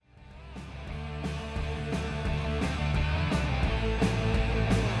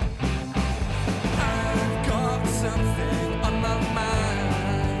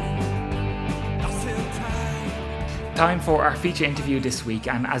time for our feature interview this week,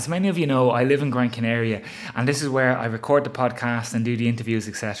 and as many of you know, I live in Gran Canaria, and this is where I record the podcast and do the interviews,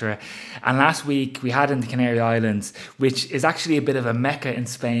 etc. And last week we had in the Canary Islands, which is actually a bit of a mecca in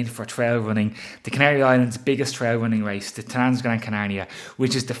Spain for trail running, the Canary Islands' biggest trail running race, the Transgran Canaria,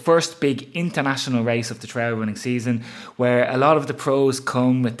 which is the first big international race of the trail running season, where a lot of the pros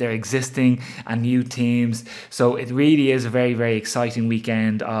come with their existing and new teams. So it really is a very, very exciting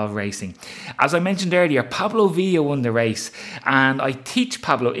weekend of racing. As I mentioned earlier, Pablo Villa won the race, and I teach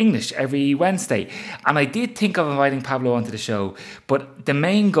Pablo English every Wednesday, and I did think of inviting Pablo onto the show, but the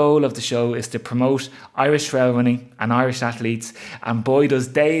main goal of the show is to promote Irish trail running and Irish athletes, and boy does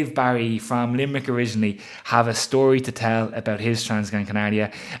Dave Barry from Limerick originally have a story to tell about his Transgran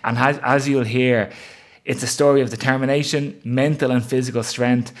Canaria. And as you'll hear, it's a story of determination, mental and physical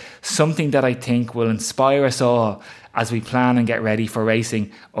strength, something that I think will inspire us all as we plan and get ready for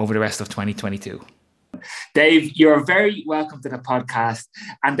racing over the rest of 2022. Dave, you're very welcome to the podcast.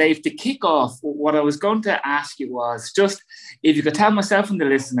 And Dave, to kick off, what I was going to ask you was just if you could tell myself and the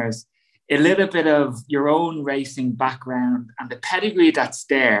listeners a little bit of your own racing background and the pedigree that's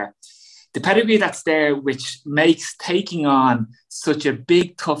there. The pedigree that's there, which makes taking on such a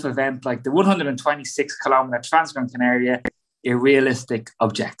big, tough event like the 126 kilometre Transgran Canaria a realistic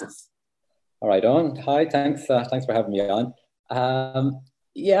objective. All right, Owen. Hi, thanks for having me on.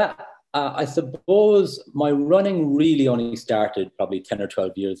 I suppose my running really only started probably 10 or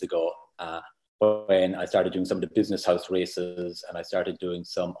 12 years ago when I started doing some of the business house races and I started doing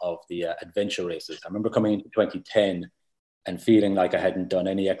some of the adventure races. I remember coming into 2010 and feeling like I hadn't done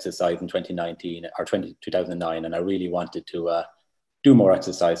any exercise in 2019 or 2009, and I really wanted to do more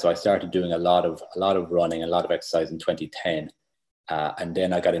exercise. So I started doing a lot of running, a lot of exercise in 2010. And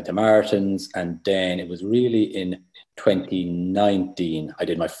then I got into marathons, and then it was really in 2019 I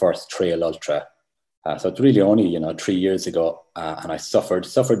did my first trail ultra. So it's really only 3 years ago, and I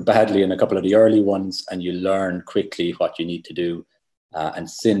suffered badly in a couple of the early ones, and you learn quickly what you need to do. And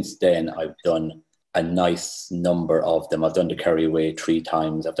since then I've done a nice number of them. I've done the Kerryway 3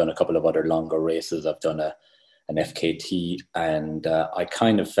 times. I've done a couple of other longer races. I've done an FKT, and I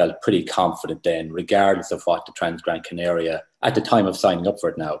kind of felt pretty confident then, regardless of what the Transgran Canaria, at the time of signing up for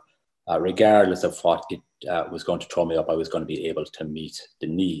it now, regardless of what it was going to throw me up, I was going to be able to meet the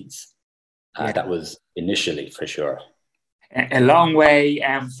needs. That was initially, for sure. A long way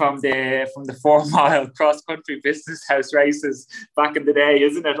from the 4 mile cross country business house races back in the day,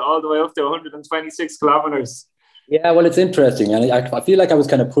 isn't it? All the way up to 126 kilometers. Yeah, well, it's interesting, and I feel like I was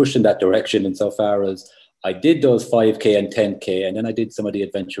kind of pushed in that direction insofar as I did those 5K and 10K, and then I did some of the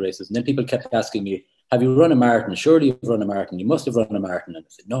adventure races, and then people kept asking me, "Have you run a marathon? Surely you've run a marathon. You must have run a marathon." And I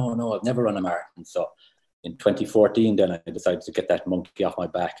said, "No, I've never run a marathon." So in 2014, then I decided to get that monkey off my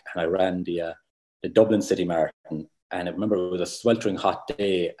back, and I ran the Dublin City Marathon. And I remember it was a sweltering hot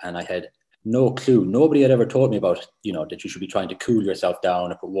day, and I had no clue. Nobody had ever told me about, that you should be trying to cool yourself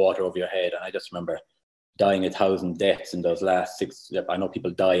down and put water over your head. And I just remember dying 1,000 deaths in those last 6. I know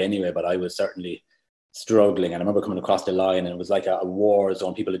people die anyway, but I was certainly struggling. And I remember coming across the line, and it was like a war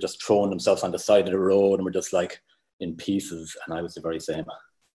zone. People had just thrown themselves on the side of the road and were just like in pieces. And I was the very same.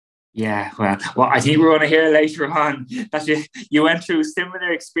 Yeah, well, I think we're going to hear later on that you went through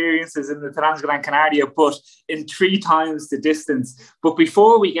similar experiences in the Transgran Canaria, but in 3 times the distance. But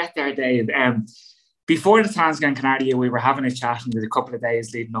before we get there, Dave, before the Transgran Canaria, we were having a chat in the couple of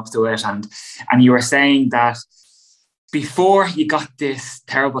days leading up to it, and you were saying that before you got this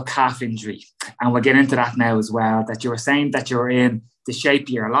terrible calf injury, and we'll get into that now as well, that you were saying that you're in the shape of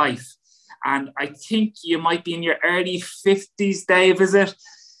your life. And I think you might be in your early 50s, Dave, is it?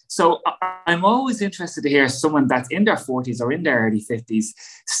 So I'm always interested to hear someone that's in their 40s or in their early 50s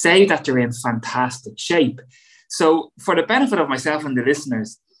say that they're in fantastic shape. So for the benefit of myself and the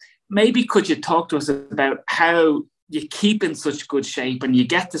listeners, maybe could you talk to us about how you keep in such good shape and you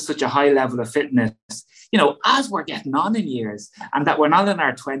get to such a high level of fitness, as we're getting on in years, and that we're not in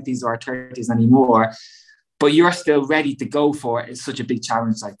our 20s or our 30s anymore, but you're still ready to go for such a big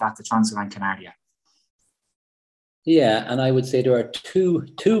challenge like that, the Transgran Canaria. Yeah, and I would say there are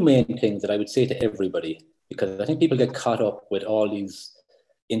two main things that I would say to everybody, because I think people get caught up with all these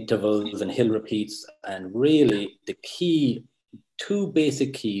intervals and hill repeats, and really the 2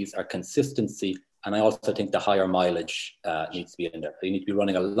 basic keys are consistency, and I also think the higher mileage needs to be in there. So you need to be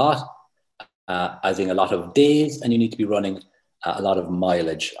running a lot, as in a lot of days, and you need to be running a lot of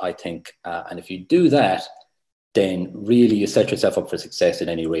mileage, I think. And if you do that, then really you set yourself up for success in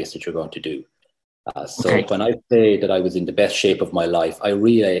any race that you're going to do. So when I say that I was in the best shape of my life, I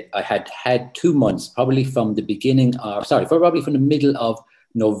had 2 months, probably from the middle of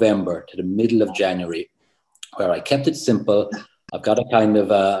November to the middle of January, where I kept it simple. I've got a kind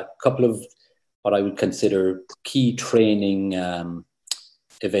of a couple of what I would consider key training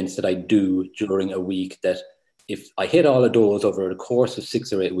events that I do during a week that if I hit all of those over the course of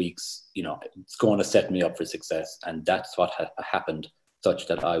 6 or 8 weeks, it's going to set me up for success. And that's what happened, such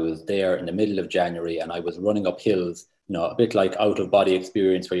that I was there in the middle of January and I was running up hills, a bit like out of body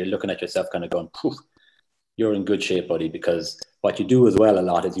experience where you're looking at yourself kind of going, poof, you're in good shape, buddy, because what you do as well a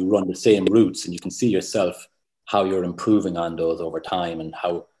lot is you run the same routes and you can see yourself how you're improving on those over time and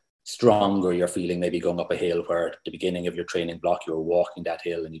how stronger you're feeling maybe going up a hill where at the beginning of your training block you were walking that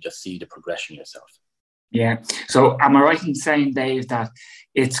hill and you just see the progression yourself. Yeah. So am I right in saying, Dave, that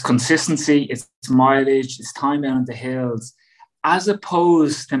it's consistency, it's mileage, it's time out on the hills, as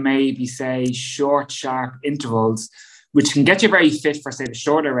opposed to maybe, say, short, sharp intervals, which can get you very fit for, say, the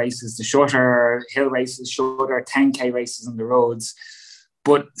shorter races, the shorter hill races, shorter 10K races on the roads.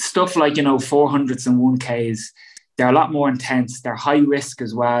 But stuff like, 400s and 1Ks, they're a lot more intense. They're high risk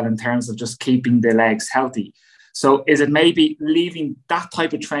as well in terms of just keeping the legs healthy. So is it maybe leaving that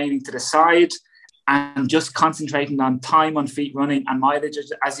type of training to the side and just concentrating on time on feet running and mileage,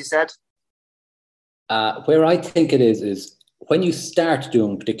 as you said? Where I think it is when you start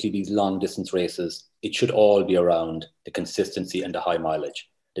doing particularly these long distance races, it should all be around the consistency and the high mileage.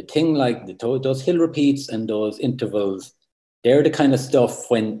 The thing like those hill repeats and those intervals, they're the kind of stuff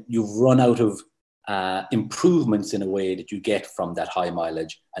when you've run out of improvements in a way that you get from that high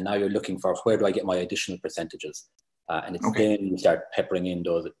mileage. And now you're looking for, where do I get my additional percentages? And it's then you start peppering in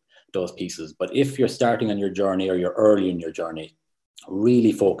those pieces. But if you're starting on your journey or you're early in your journey,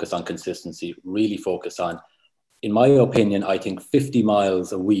 really focus on consistency, really focus on, in my opinion, I think 50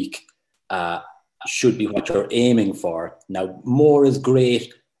 miles a week should be what you're aiming for. Now, more is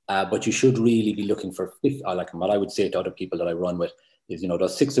great, but you should really be looking for 50. Like what I would say to other people that I run with is,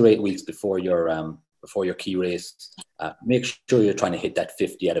 those 6 or 8 weeks before your key race, make sure you're trying to hit that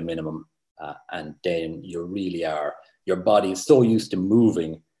 50 at a minimum. And then you really are, your body is so used to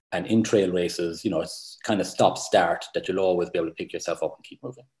moving, and in trail races, it's kind of stop-start that you'll always be able to pick yourself up and keep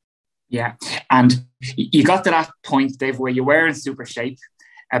moving. Yeah. And you got to that point, Dave, where you were in super shape,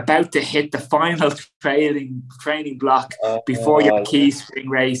 about to hit the final training block before your key spring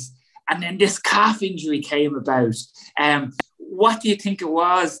race. And then this calf injury came about. What do you think it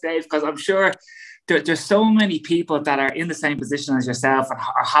was, Dave? Because I'm sure there's so many people that are in the same position as yourself and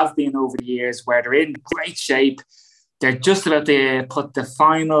have been over the years, where they're in great shape. They're just about to put the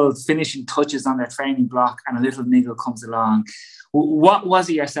final finishing touches on their training block and a little niggle comes along. What was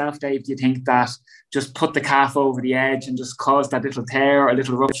it yourself, Dave, do you think, that just put the calf over the edge and just caused that little tear or a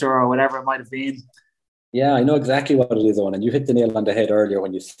little rupture or whatever it might have been? Yeah, I know exactly what it is, Owen, and you hit the nail on the head earlier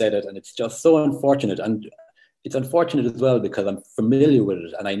when you said it, and it's just so unfortunate. And it's unfortunate as well because I'm familiar with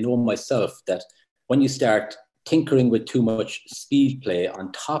it, and I know myself that when you start tinkering with too much speed play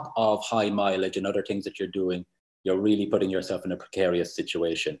on top of high mileage and other things that you're doing, you're really putting yourself in a precarious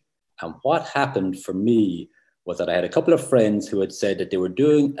situation. And what happened for me was that I had a couple of friends who had said that they were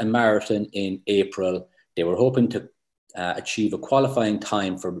doing a marathon in April. They were hoping to achieve a qualifying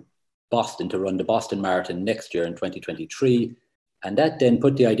time for Boston, to run the Boston Marathon next year in 2023. And that then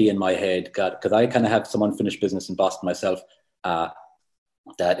put the idea in my head, because I kind of have some unfinished business in Boston myself,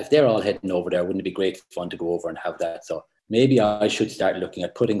 that if they're all heading over there, wouldn't it be great fun to go over and have that? So maybe I should start looking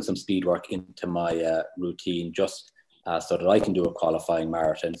at putting some speed work into my routine just so that I can do a qualifying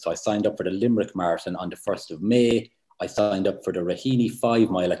marathon. So I signed up for the Limerick Marathon on the 1st of May. I signed up for the Raheny 5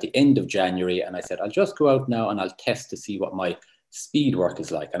 mile at the end of January. And I said, I'll just go out now and I'll test to see what my speed work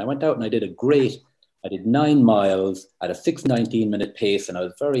is like. And I went out and I did 9 miles at a 6:19 minute pace. And I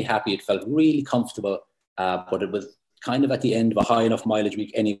was very happy. It felt really comfortable, but it was kind of at the end of a high enough mileage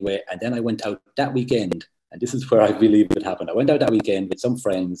week anyway. And then I went out that weekend, and this is where I believe it happened. I went out that weekend with some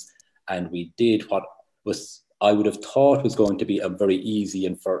friends and we did what was, I would have thought was going to be a very easy,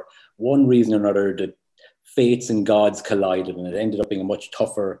 and for one reason or another, the fates and gods collided and it ended up being a much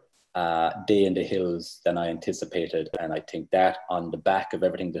tougher day in the hills than I anticipated. And I think that on the back of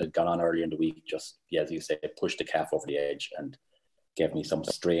everything that had gone on earlier in the week, just, yeah, as you say, pushed the calf over the edge and gave me some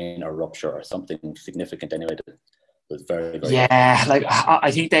strain or rupture or something significant anyway. That was very, very yeah, like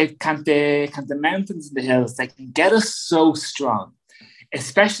I think the mountains and the hills, they can get us so strong,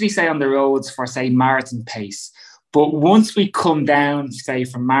 especially say on the roads for say marathon pace. But once we come down, say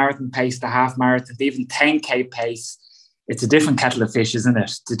from marathon pace to half marathon to even 10K pace, it's a different kettle of fish, isn't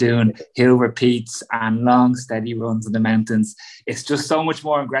it? To doing hill repeats and long, steady runs in the mountains. It's just so much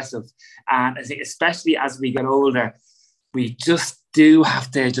more aggressive. And I think especially as we get older, we just do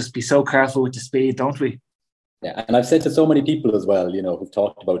have to just be so careful with the speed, don't we? Yeah, and I've said to so many people as well, who've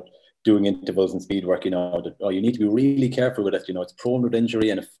talked about doing intervals and speed work, you know, that, oh, you need to be really careful with it. You know, it's prone with injury.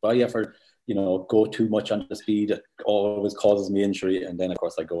 And if I ever, you know, go too much on the speed, it always causes me injury. And then, of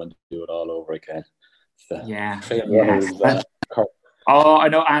course, I go and do it all over again. So, Yeah. runners, Oh, I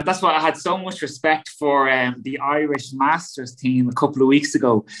know, and that's why I had so much respect for the Irish Masters team a couple of weeks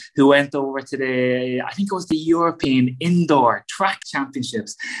ago, who went over to I think it was the European Indoor Track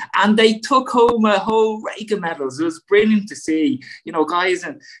Championships, and they took home a whole rake of medals. It was brilliant to see, you know, guys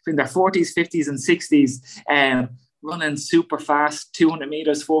in their 40s, 50s, and 60s. Running super fast, 200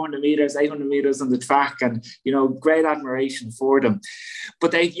 meters, 400 meters, 800 meters on the track, and you know, great admiration for them.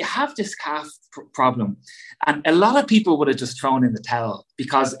 But you have this calf problem, and a lot of people would have just thrown in the towel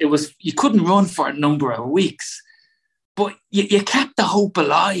because you couldn't run for a number of weeks. But you kept the hope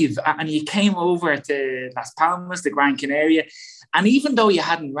alive, and you came over to Las Palmas, the Gran Canaria, and even though you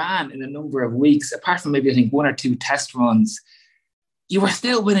hadn't ran in a number of weeks, apart from maybe I think 1 or 2 test runs, you were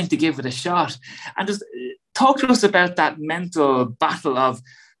still willing to give it a shot. And just talk to us about that mental battle of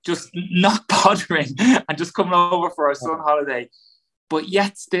just not bothering and just coming over for a sun holiday, but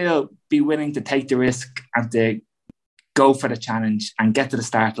yet still be willing to take the risk and to go for the challenge and get to the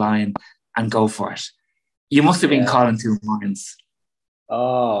start line and go for it. You must have been caught in two minds.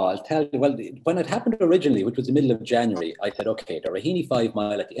 Oh, I'll tell you. Well, when it happened originally, which was the middle of January, I said, okay, the Raheny 5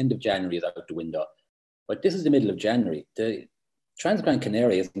 mile at the end of January is out the window. But this is the middle of January. The Trans-Gran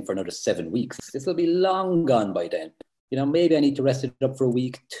Canaria isn't for another 7 weeks. This will be long gone by then. You know, maybe I need to rest it up for a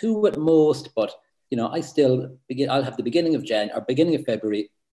week, 2 at most, but, you know, I'll have the beginning of beginning of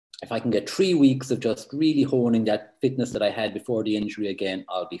February. If I can get 3 weeks of just really honing that fitness that I had before the injury again,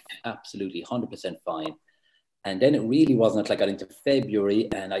 I'll be absolutely 100% fine. And then it really wasn't until I got into February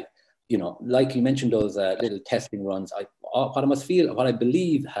and I, you know, like you mentioned, those little testing runs, what I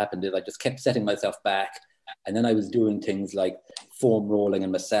believe happened is I just kept setting myself back. And then I was doing things like foam rolling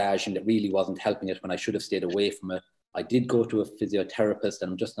and massaging that really wasn't helping it when I should have stayed away from it. I did go to a physiotherapist,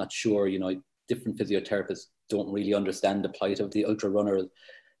 and I'm just not sure, you know, different physiotherapists don't really understand the plight of the ultra runner,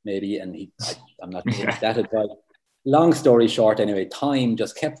 maybe. And I'm not sure that advice. Long story short, anyway, time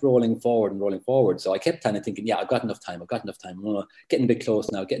just kept rolling forward and rolling forward. So I kept kind of thinking, yeah, I've got enough time. I'm getting a bit close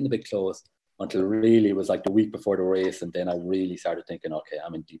now, until really it was like the week before the race. And then I really started thinking, okay,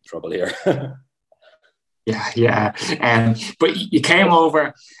 I'm in deep trouble here. Yeah. But you came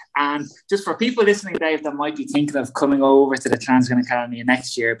over, and just for people listening, Dave, that might be thinking of coming over to the Trans-Gran Canaria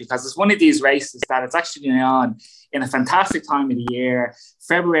next year, because it's one of these races that it's actually on in a fantastic time of the year,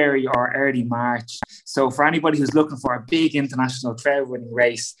 February or early March. So for anybody who's looking for a big international trail running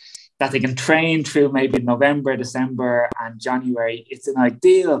race that they can train through maybe November, December, and January, it's an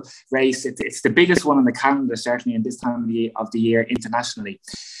ideal race. It's the biggest one on the calendar, certainly in this time of the year internationally.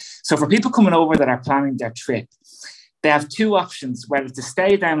 So for people coming over that are planning their trip, they have 2 options: whether to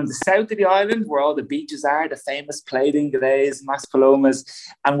stay down in the south of the island where all the beaches are, the famous Playa de Ingles, Maspalomas,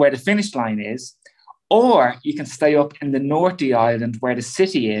 and where the finish line is, or you can stay up in the north of the island where the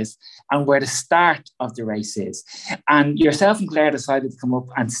city is and where the start of the race is. And yourself and Claire decided to come up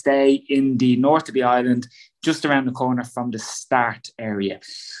and stay in the north of the island, just around the corner from the start area.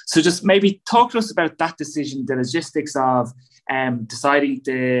 So just maybe talk to us about that decision, the logistics of deciding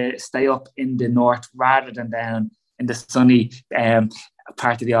to stay up in the north rather than down in the sunny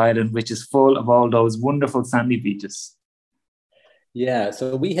part of the island, which is full of all those wonderful sandy beaches. Yeah,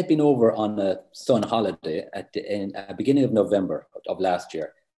 so we had been over on a sun holiday at the beginning of November of last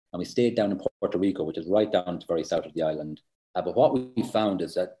year, and we stayed down in Puerto Rico, which is right down to the very south of the island. But what we found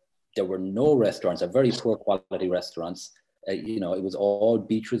is that there were no restaurants, very poor quality restaurants. You know, it was all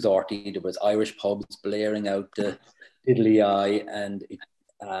beach resorty. There was Irish pubs blaring out the diddly eye, and it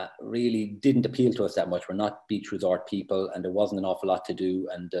really didn't appeal to us that much. We're not beach resort people, and there wasn't an awful lot to do,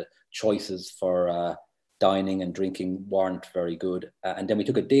 and the choices for dining and drinking weren't very good. And then we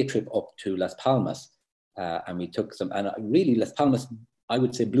took a day trip up to Las Palmas, and we took some, and really Las Palmas, I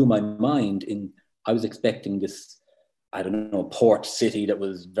would say, blew my mind. I was expecting this, I don't know, port city that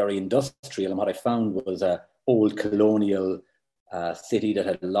was very industrial, and what I found was a old colonial city that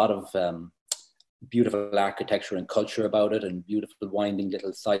had a lot of beautiful architecture and culture about it, and beautiful winding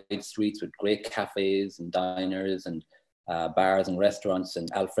little side streets with great cafes and diners and bars and restaurants and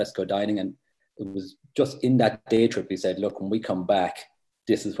al fresco dining. And it was just in that day trip, we said, look, when we come back,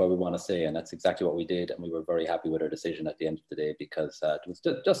 this is where we want to stay. And that's exactly what we did. And we were very happy with our decision at the end of the day, because there was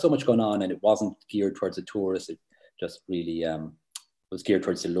just so much going on, and it wasn't geared towards the tourists. It just really was geared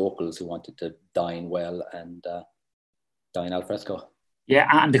towards the locals who wanted to dine well and dine al fresco. Yeah,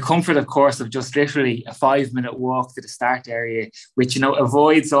 and the comfort, of course, of just literally a 5 minute walk to the start area, which,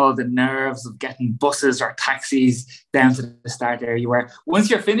 avoids all the nerves of getting buses or taxis down to the start area, where once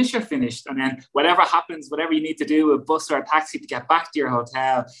you're finished, you're finished. And then whatever happens, whatever you need to do, a bus or a taxi to get back to your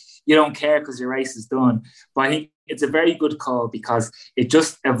hotel, you don't care because your race is done. But I think it's a very good call because it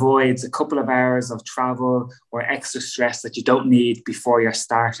just avoids a couple of hours of travel or extra stress that you don't need before you're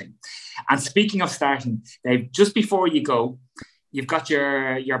starting. And speaking of starting, Dave, just before you go, you've got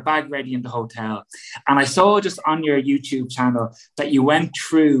your bag ready in the hotel. And I saw just on your YouTube channel that you went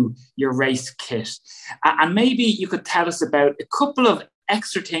through your race kit. And maybe you could tell us about a couple of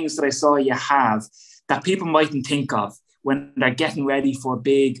extra things that I saw you have that people mightn't think of when they're getting ready for a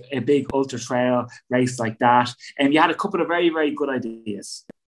big ultra trail race like that. And you had a couple of very, very good ideas.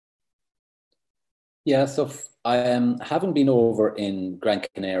 Yeah, so I haven't been over in Gran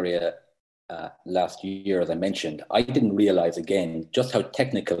Canaria last year, as I mentioned. I didn't realize again just how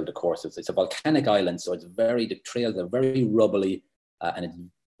technical the course is. It's a volcanic island, so the trails are very rubbly, and it's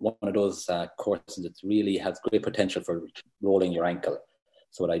one of those courses that really has great potential for rolling your ankle.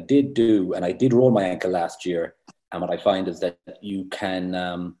 So what I did do, and I did roll my ankle last year, and what I find is that you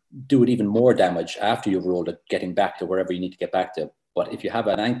can do it even more damage after you've rolled it, getting back to wherever you need to get back to. But if you have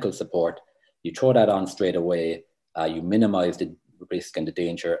an ankle support, you throw that on straight away, you minimize the risk and the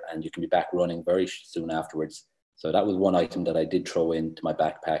danger, and you can be back running very soon afterwards. So that was one item that I did throw into my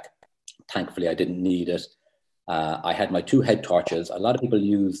backpack. Thankfully, I didn't need it. I had my 2 head torches. A lot of people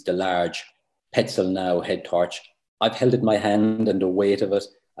use the large Petzl Now head torch. I've held it in my hand and the weight of it.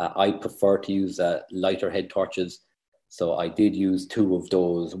 I prefer to use lighter head torches. So I did use 2 of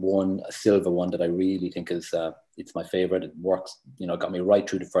those. One, a silver one that I really think is, it's my favorite. It works, got me right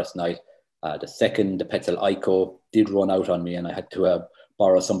through the first night. The second, the Petzl Ico, did run out on me, and I had to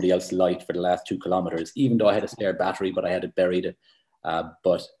borrow somebody else's light for the last 2 kilometers, even though I had a spare battery, but I had it buried. But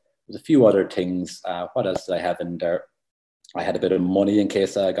there's a few other things. What else did I have in there? I had a bit of money in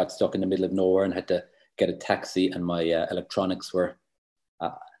case I got stuck in the middle of nowhere and had to get a taxi and my electronics were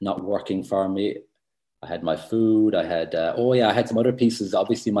not working for me. I had my food. I had, I had some other pieces.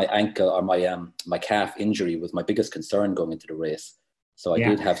 Obviously, my ankle or my calf injury was my biggest concern going into the race. So I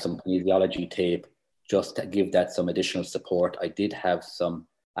did have some kinesiology tape just to give that some additional support. I did have some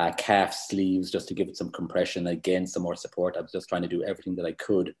calf sleeves just to give it some compression. Again, some more support. I was just trying to do everything that I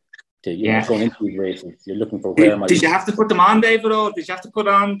could to, going into these races. You're looking for where Did you have to put them on, David, or did you have to put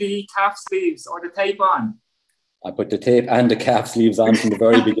on the calf sleeves or the tape on? I put the tape and the calf sleeves on from the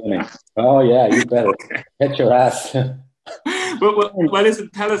very beginning. Oh, yeah, you better. Hit your ass. well, listen,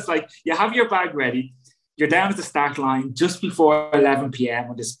 tell us, you have your bag ready. You're down at the start line just before 11 p.m.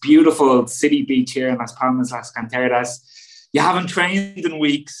 on this beautiful city beach here in Las Palmas, Las Canteras. You haven't trained in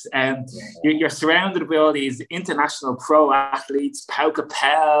weeks. You're surrounded by all these international pro athletes, Pau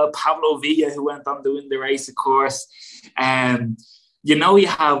Capel, Pablo Villa, who went on to win the race, of course. You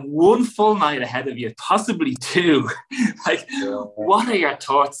have one full night ahead of you, possibly 2. What are your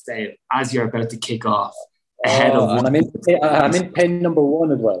thoughts, Dave, as you're about to kick off? Ahead of one? I'm in pen number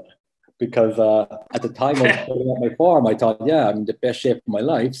 1 as well. Because at the time I was filling out my form, I thought, I'm in the best shape of my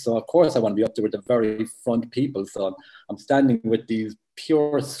life. So, of course, I want to be up there with the very front people. So I'm standing with these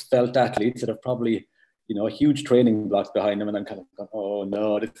pure svelte athletes that have probably, huge training blocks behind them. And I'm kind of going, oh,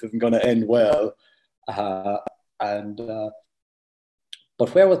 no, this isn't going to end well. But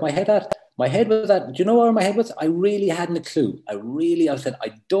where was my head at? My head was at, do you know where my head was? I really hadn't a clue. I said,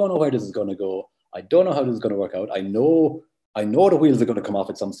 I don't know where this is going to go. I don't know how this is going to work out. I know the wheels are going to come off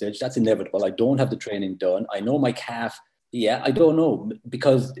at some stage. That's inevitable. I don't have the training done. I know my calf. Yeah, I don't know.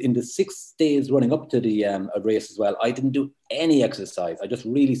 Because in the 6 days running up to the race as well, I didn't do any exercise. I just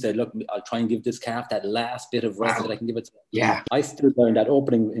really said, look, I'll try and give this calf that last bit of rest that I can give it. Yeah. I stood there in that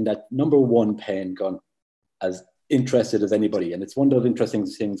opening, in that number 1 pen, gone as interested as anybody. And it's one of those interesting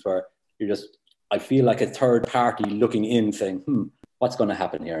things where I feel like a third party looking in saying, what's going to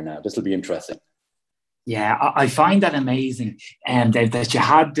happen here now? This will be interesting. Yeah, I find that amazing, that you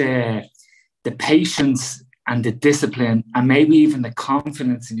had the patience and the discipline and maybe even the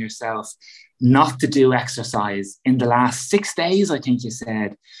confidence in yourself not to do exercise in the last 6 days, I think you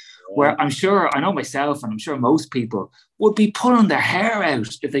said, where I know myself and I'm sure most people would be pulling their hair out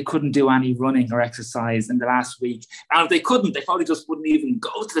if they couldn't do any running or exercise in the last week. And if they couldn't, they probably just wouldn't even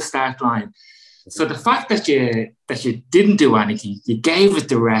go to the start line. So the fact that you didn't do anything, you gave it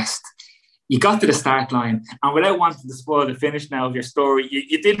the rest, you got to the start line, and without wanting to spoil the finish now of your story,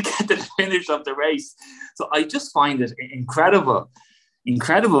 you did get to the finish of the race. So I just find it incredible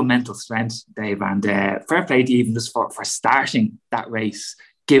mental strength, Dave, and fair play to you even just for starting that race,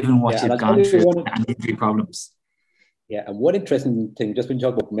 given what you've gone through and injury problems. Yeah, and one interesting thing, just when you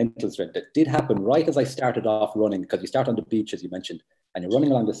talk about mental strength, that did happen right as I started off running, because you start on the beach, as you mentioned, and you're running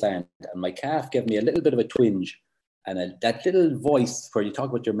along the sand, and my calf gave me a little bit of a twinge, and that little voice where you talk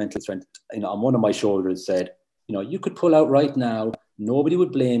about your mental strength, on one of my shoulders said, you could pull out right now, nobody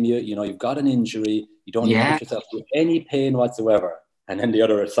would blame you, you've got an injury, you don't need to put yourself through any pain whatsoever. And then the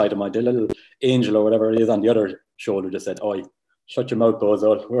other side of the little angel or whatever it is on the other shoulder just said, "Oh, shut your mouth,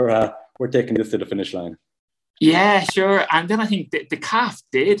 Bozo. We're taking this to the finish line." Yeah, sure. And then I think the calf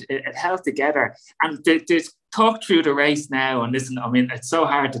it held together. And to talk through the race now, and listen, I mean, it's so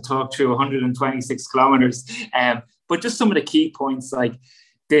hard to talk through 126 kilometers. But just some of the key points, like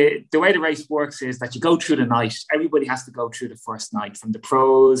the way the race works is that you go through the night. Everybody has to go through the first night, from the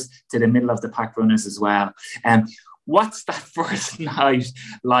pros to the middle of the pack runners as well. What's that first night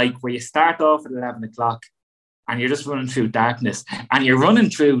like, where you start off at 11 o'clock and you're just running through darkness, and you're running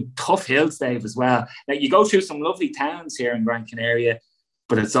through tough hills, Dave, as well? Now, you go through some lovely towns here in Gran Canaria,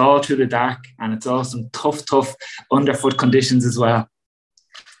 but it's all through the dark, and it's all some tough underfoot conditions as well.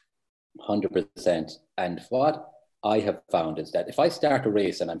 100%. And what I have found is that if I start a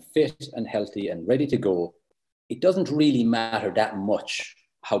race and I'm fit and healthy and ready to go, it doesn't really matter that much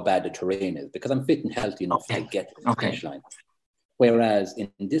how bad the terrain is, because I'm fit and healthy enough to get to the finish line. Whereas in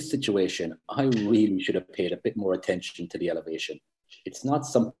this situation, I really should have paid a bit more attention to the elevation. It's not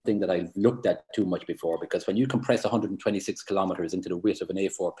something that I've looked at too much before, because when you compress 126 kilometers into the width of an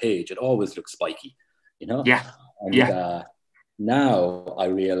A4 page, it always looks spiky, Yeah. And now I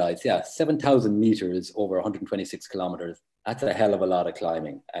realize, 7,000 meters over 126 kilometers, that's a hell of a lot of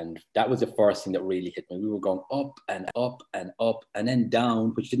climbing. And that was the first thing that really hit me. We were going up and up and up and then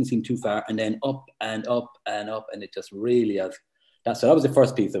down, which didn't seem too far, and then up and up and up. And it just really so that was the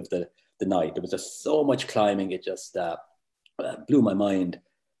first piece of the night. There was just so much climbing. It just blew my mind.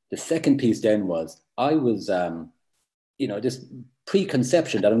 The second piece then was, I was, this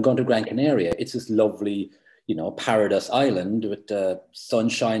preconception that I'm going to Gran Canaria. It's this lovely, paradise island with the sun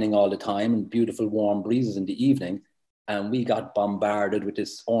shining all the time and beautiful warm breezes in the evening. And we got bombarded with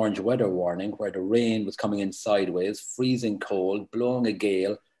this orange weather warning where the rain was coming in sideways, freezing cold, blowing a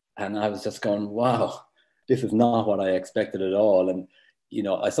gale. And I was just going, wow, this is not what I expected at all. And,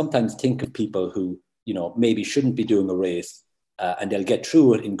 I sometimes think of people who, maybe shouldn't be doing a race and they'll get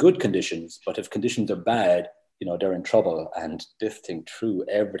through it in good conditions. But if conditions are bad, they're in trouble. And this thing threw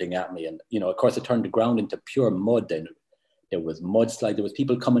everything at me. And, of course, it turned the ground into pure mud then. There was mudslide. There was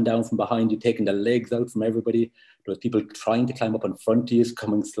people coming down from behind you, taking the legs out from everybody. There was people trying to climb up in front of you,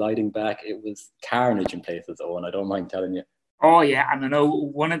 coming sliding back. It was carnage in places, Owen. I don't mind telling you. Oh, yeah. And I know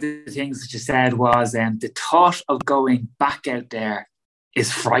one of the things that you said was the thought of going back out there is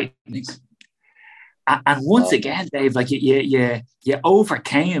frightening. And once again, Dave, like you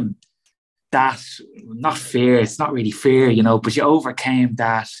overcame that, not fear. It's not really fear, but you overcame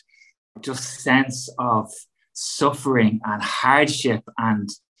that just sense of suffering and hardship, and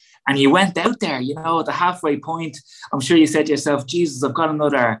you went out there, at the halfway point. I'm sure you said to yourself, Jesus, I've got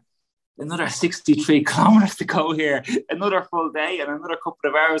another 63 kilometers to go here, another full day and another couple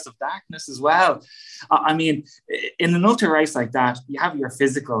of hours of darkness as well. I mean, in an ultra race like that, you have your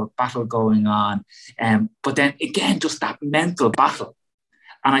physical battle going on, but then again, just that mental battle.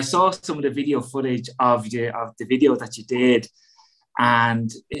 And I saw some of the video footage of the video that you did,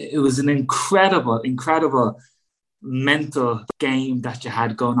 and it was an incredible mental game that you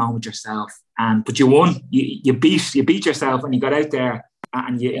had going on with yourself. But you won. You beat yourself, and you got out there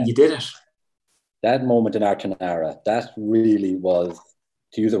and you did it. That moment in Artenara, that really was,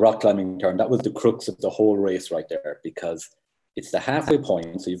 to use a rock climbing term, that was the crux of the whole race right there, because it's the halfway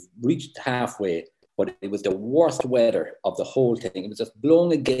point. So you've reached halfway, but it was the worst weather of the whole thing. It was just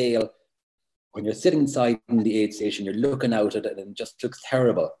blowing a gale. When you're sitting inside in the aid station, you're looking out at it and it just looks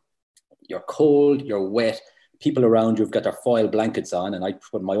terrible. You're cold, you're wet. People around you have got their foil blankets on, and I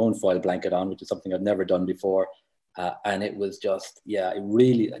put my own foil blanket on, which is something I've never done before. And it was just,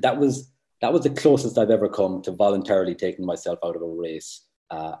 that was the closest I've ever come to voluntarily taking myself out of a race,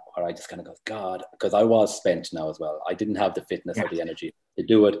 where I just kind of go, God, because I was spent now as well. I didn't have the fitness or the energy to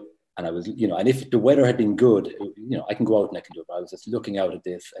do it. And I was, and if the weather had been good, I can go out and I can do it. But I was just looking out at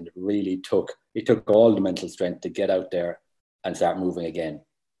this, and it took all the mental strength to get out there and start moving again.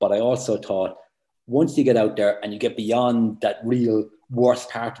 But I also thought, once you get out there and you get beyond that real worst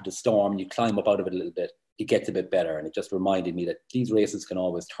part of the storm and you climb up out of it a little bit, it gets a bit better. And it just reminded me that these races can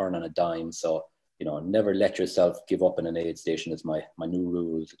always turn on a dime. So, never let yourself give up in an aid station is my new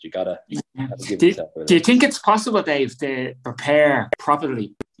rule, that you gotta give yourself. Do you think it's possible, Dave, to prepare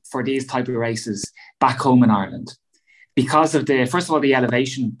properly for these type of races back home in Ireland? Because of first of all, the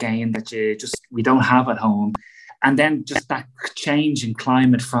elevation gain that we don't have at home. And then just that change in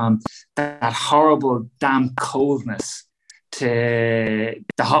climate from that horrible damp coldness to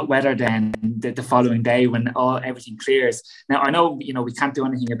the hot weather then the following day when everything clears. Now, I know, we can't do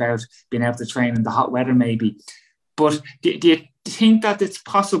anything about being able to train in the hot weather maybe, but do you think that it's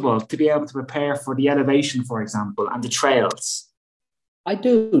possible to be able to prepare for the elevation, for example, and the trails? I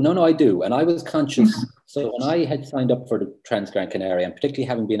do. No, I do. And I was conscious. So when I had signed up for the Trans-Gran Canaria, and particularly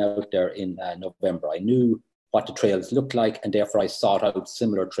having been out there in November, I knew what the trails looked like, and therefore I sought out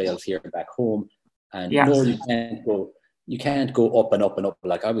similar trails here back home. And no, you can't go up and up and up.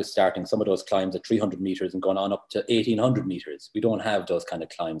 Like I was starting some of those climbs at 300 meters and going on up to 1800 meters. We don't have those kind of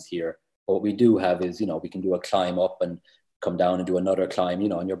climbs here. What we do have is, we can do a climb up and come down and do another climb,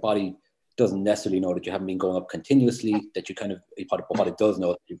 and your body doesn't necessarily know that you haven't been going up continuously, that you what it does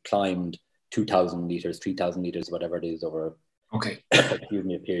know, you've climbed 2,000 meters, 3,000 meters, whatever it is over a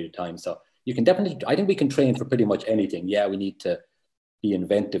period of time. So you can definitely, I think we can train for pretty much anything. Yeah, we need to be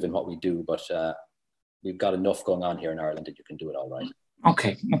inventive in what we do, but we've got enough going on here in Ireland that you can do it all right.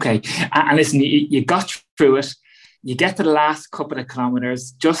 Okay. And listen, you got through it. You get to the last couple of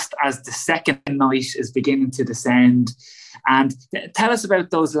kilometers just as the second night is beginning to descend. And tell us about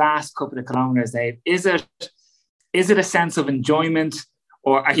those last couple of kilometers, Dave. Is it a sense of enjoyment,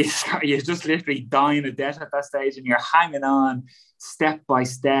 or are you just literally dying of death at that stage and you're hanging on step by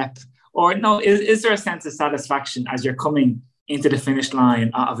step? Or no, is there a sense of satisfaction as you're coming into the finish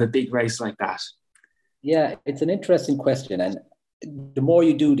line of a big race like that? Yeah, it's an interesting question. And the more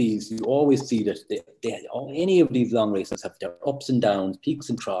you do these, you always see that any of these long races have their ups and downs, peaks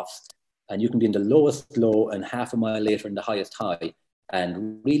and troughs, and you can be in the lowest low and half a mile later in the highest high.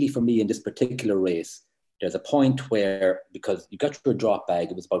 And really for me in this particular race, there's a point where, because you got your drop bag,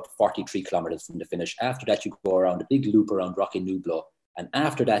 it was about 43 kilometers from the finish. After that, you go around a big loop around Rocky Nublo. And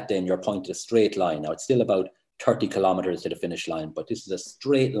after that, then you're pointed a straight line. Now it's still about 30 kilometers to the finish line, but this is a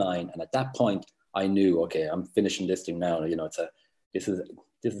straight line. And at that point, I knew, okay, I'm finishing this thing now. This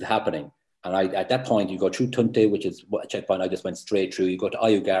is happening. And at that point, you go through Tunte, which is a checkpoint I just went straight through. You go to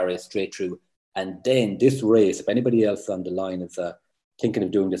Ayugare, straight through. And then this race, if anybody else on the line is thinking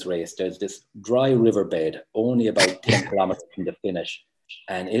of doing this race, there's this dry riverbed, only about 10 kilometers from the finish.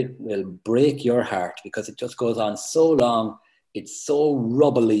 And it will break your heart because it just goes on so long. It's so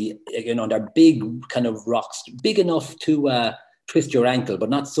rubbly. They're big kind of rocks, big enough to twist your ankle, but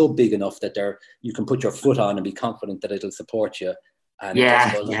not so big enough that you can put your foot on and be confident that it'll support you. And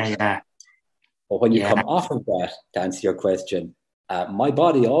yeah. But when you come off of that, to answer your question, my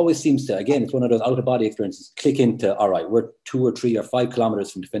body always seems to, again, it's one of those out-of-body experiences, click into, all right, we're 2 or 3 or 5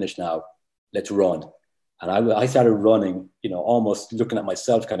 kilometers from the finish now, let's run. And I started running, almost looking at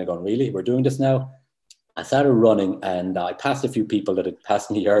myself, kind of going, really, we're doing this now? I started running, and I passed a few people that had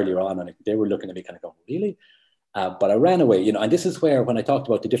passed me earlier on, and they were looking at me kind of going, really? But I ran away, and this is where, when I talked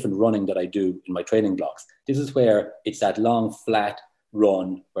about the different running that I do in my training blocks, this is where it's that long, flat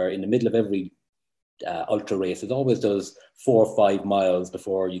run where in the middle of every ultra race, it always does 4 or 5 miles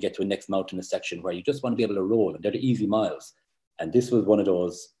before you get to a next mountainous section where you just want to be able to roll, and they're the easy miles. And this was one of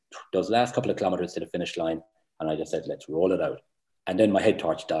those last couple of kilometers to the finish line, and I just said, let's roll it out. And then my head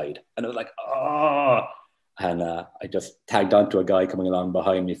torch died, and I was like, oh! And I just tagged onto a guy coming along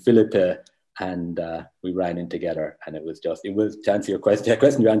behind me, Philippe, and we ran in together. And it was to answer your question,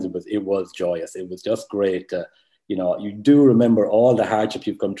 you answered was, it was joyous. It was just great. You do remember all the hardship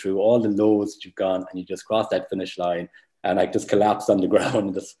you've come through, all the lows that you've gone, and you just crossed that finish line. And I just collapsed on the ground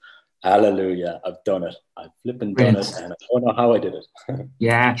and just, hallelujah, I've done it. I've flipping done it, and I don't know how I did it.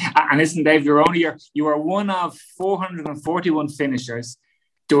 Yeah, and listen, Dave, you were one of 441 finishers.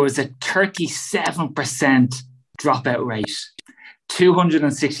 There was a 37% dropout rate.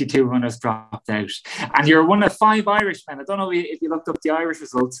 262 runners dropped out. And you're one of 5 Irishmen. I don't know if you looked up the Irish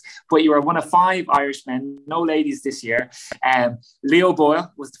results, but you were one of 5 Irishmen, no ladies this year. Leo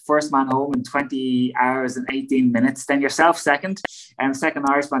Boyle was the first man home in 20 hours and 18 minutes. Then yourself second. Second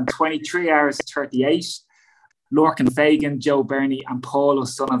Irishman, 23 hours 38. Lorcan Fagan, Joe Burney, and Paul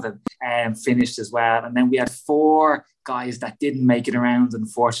O'Sullivan finished as well. And then we had 4 guys that didn't make it around,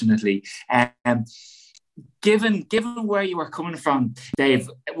 unfortunately. Given where you were coming from, Dave,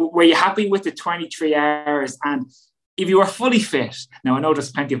 were you happy with the 23 hours? And if you were fully fit, now I know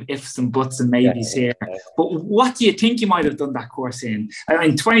there's plenty of ifs and buts and maybes here, but what do you think you might have done that course in? I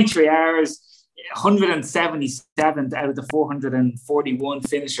mean, 23 hours, 177th out of the 441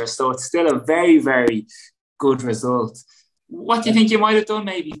 finishers, so it's still a very, very good result. What do you think you might have done,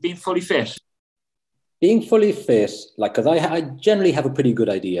 maybe, being fully fit? Being fully fit, because I generally have a pretty good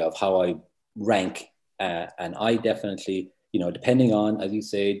idea of how I rank. And I definitely, depending on, as you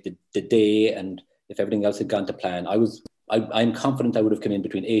say, the day and if everything else had gone to plan, I'm confident I would have come in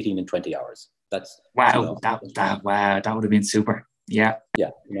between 18 and 20 hours. That's wow, that would have been super. Yeah.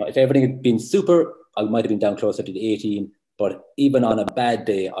 Yeah. If everything had been super, I might have been down closer to the 18, but even on a bad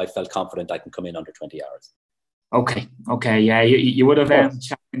day, I felt confident I can come in under 20 hours. Okay, yeah, you would have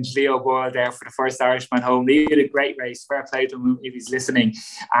challenged Leo Boyle there for the first Irishman home. He did a great race. Fair play to him if he's listening.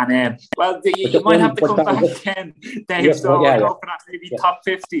 And you might have to come back again, Dave. Yes, so we're hoping at maybe top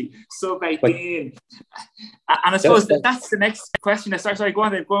 50, sub 18. And I suppose that's the next question. Sorry, go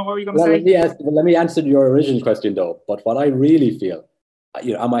on, Dave. Go on. What were you going to say? Let me answer your original question though. But what I really feel,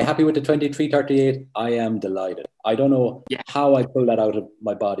 am I happy with the 23:38? I am delighted. I don't know how I pulled that out of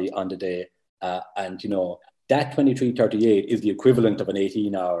my body on the day, and that 23:38 is the equivalent of an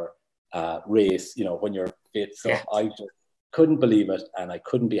 18-hour race, when you're fit. So I just couldn't believe it, and I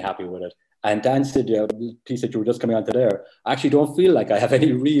couldn't be happy with it. And Dan said, the piece that you were just coming onto there, I actually don't feel like I have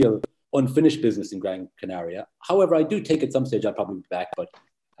any real unfinished business in Gran Canaria. However, I do think at some stage I'll probably be back, but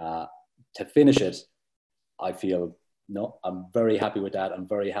to finish it, I feel, I'm very happy with that. I'm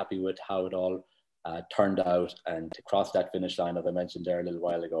very happy with how it all turned out. And to cross that finish line, as I mentioned there a little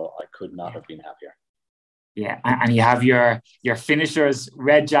while ago, I could not have been happier. Yeah, and you have your finisher's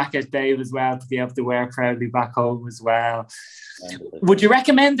red jacket, Dave, as well, to be able to wear proudly back home as well. Would you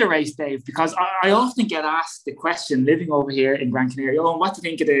recommend the race, Dave? Because I often get asked the question, living over here in Gran Canaria, what do you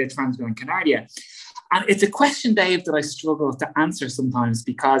think of the Trans-Gran Canaria? And it's a question, Dave, that I struggle to answer sometimes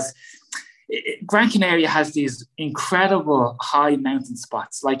because Gran Canaria has these incredible high mountain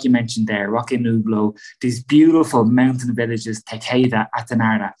spots, like you mentioned there, Roque Nublo, these beautiful mountain villages, Tejeda,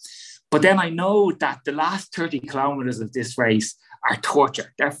 Atanarda. But then I know that the last 30 kilometers of this race are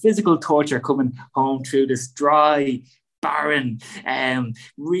torture. They're physical torture coming home through this dry, barren,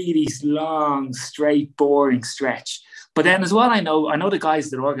 really long, straight, boring stretch. But then as well, I know the guys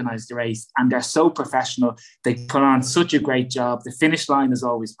that organize the race, and they're so professional. They put on such a great job. The finish line is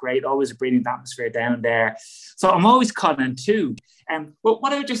always great, always a brilliant atmosphere down there. So I'm always calling too. But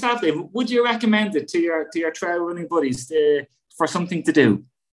what about yourself, Dave? Would you recommend it to your trail running buddies for something to do?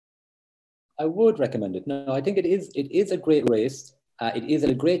 I would recommend it. No, I think it is a great race. It is at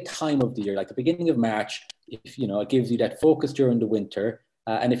a great time of the year, like the beginning of March. If it gives you that focus during the winter,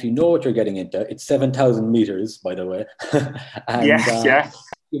 and if you know what you're getting into, it's 7,000 meters, by the way. And,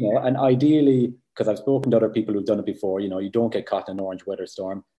 and ideally, because I've spoken to other people who've done it before, you don't get caught in an orange weather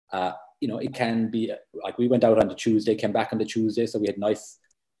storm. It can be like we went out on the Tuesday, came back on the Tuesday, so we had nice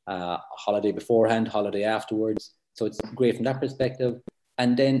holiday beforehand, holiday afterwards. So it's great from that perspective.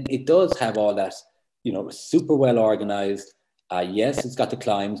 And then it does have all that, super well organized. Yes, it's got the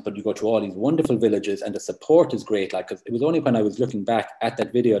climbs, but you go to all these wonderful villages and the support is great. Like, cause it was only when I was looking back at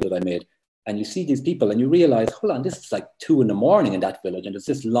that video that I made and you see these people and you realize, hold on, this is like 2 a.m. in that village. And there's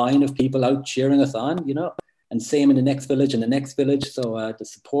this line of people out cheering us on, and same in the next village and the next village. So the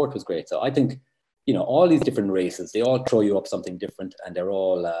support was great. So I think, all these different races, they all throw you up something different and they're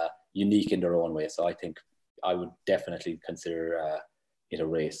all unique in their own way. So I think I would definitely consider it a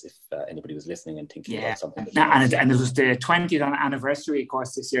race if anybody was listening and thinking about something. And it was the 20th anniversary, of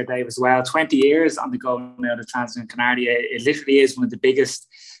course, this year, Dave, as well. 20 years on the go now, the Trans-Gran Canaria. It literally is one of the biggest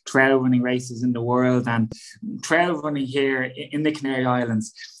trail running races in the world. And trail running here in the Canary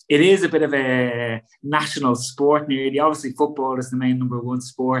Islands, it is a bit of a national sport nearly. Obviously, football is the main number one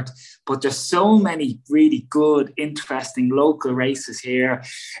sport, but there's so many really good, interesting local races here.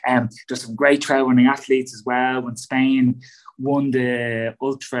 There's some great trail running athletes as well. When Spain won the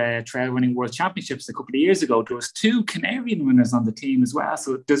Ultra Trail Running World Championships a couple of years ago, there was 2 Canarian runners on the team as well.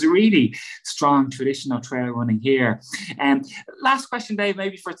 So there's a really strong traditional trail running here. Last question, Dave,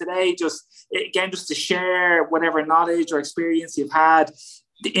 maybe for today, just to share whatever knowledge or experience you've had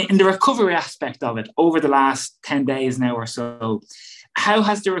in the recovery aspect of it over the last 10 days now or so. How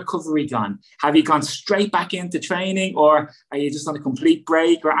has the recovery gone? Have you gone straight back into training, or are you just on a complete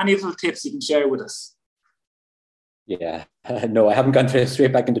break, or any little tips you can share with us? Yeah, no, I haven't gone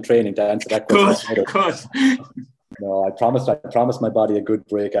straight back into training to answer that question. Good. No, I promised my body a good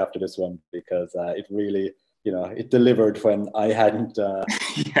break after this one because it really, it delivered when I hadn't.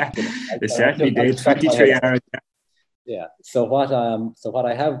 It certainly did. 23 hours. Yeah. So what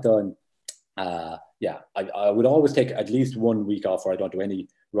I have done, I would always take at least 1 week off where I don't do any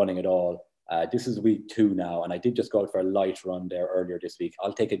running at all. This is week 2 now, and I did just go out for a light run there earlier this week.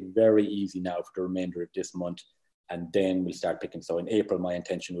 I'll take it very easy now for the remainder of this month. And then we'll start picking. So in April, my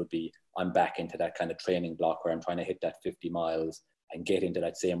intention would be I'm back into that kind of training block where I'm trying to hit that 50 miles and get into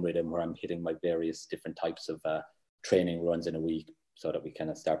that same rhythm where I'm hitting my various different types of training runs in a week so that we kind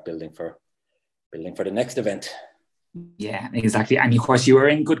of start building for the next event. Yeah, exactly. And of course, you were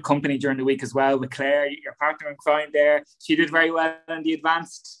in good company during the week as well with Claire, your partner in crime there. She did very well in the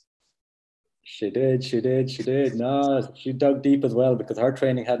advanced. She did. No, she dug deep as well because her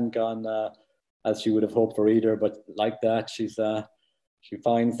training hadn't gone as she would have hoped for either. But like that, she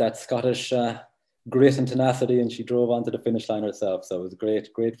finds that Scottish grit and tenacity, and she drove onto the finish line herself. So it was great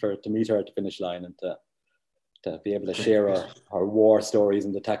to meet her at the finish line and to be able to share our war stories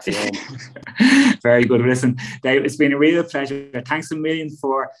in the taxi home. Very good. Listen, Dave, it's been a real pleasure. Thanks a million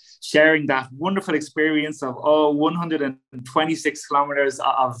for sharing that wonderful experience of 126 kilometers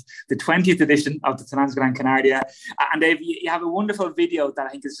of the 20th edition of the Transgran Canaria. And Dave, you have a wonderful video that I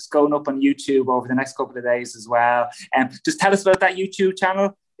think is just going up on YouTube over the next couple of days as well. Just tell us about that YouTube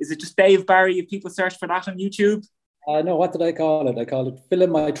channel. Is it just Dave Barry? If people search for that on YouTube? No, what did I call it? I called it Film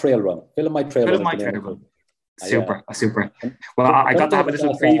My Trail Run. Film My Trail Run. Super. Well, I got to have a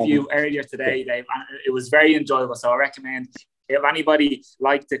little preview earlier today, Dave, and it was very enjoyable. So I recommend, if anybody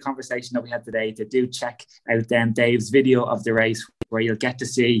liked the conversation that we had today, to do check out then Dave's video of the race, where you'll get to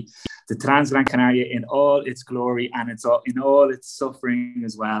see the Transgran Canaria in all its glory and in all its suffering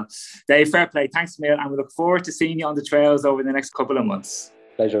as well. Dave, fair play. Thanks, Emil, and we look forward to seeing you on the trails over the next couple of months.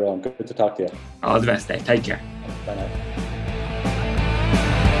 Pleasure, Ron. Good to talk to you. All the best, Dave. Take care. Bye now.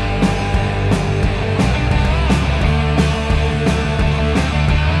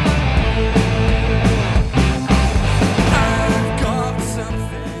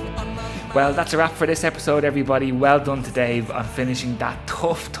 Well, that's a wrap for this episode, everybody. Well done to Dave on finishing that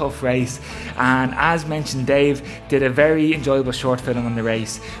tough race. And as mentioned, Dave did a very enjoyable short film on the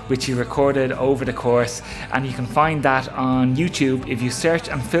race, which he recorded over the course. And you can find that on YouTube if you search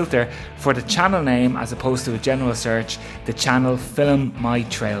and filter for the channel name as opposed to a general search, the channel Film My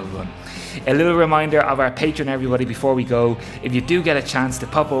Trail Run. A little reminder of our Patreon, everybody, before we go. If you do get a chance to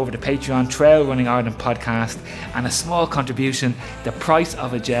pop over to Patreon, Trail Running Ireland podcast, and a small contribution, the price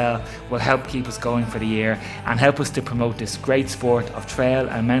of a gel, will help keep us going for the year and help us to promote this great sport of trail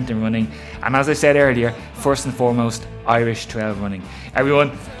and mountain running. And as I said earlier, first and foremost, Irish trail running.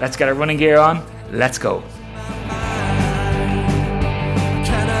 Everyone, let's get our running gear on. Let's go.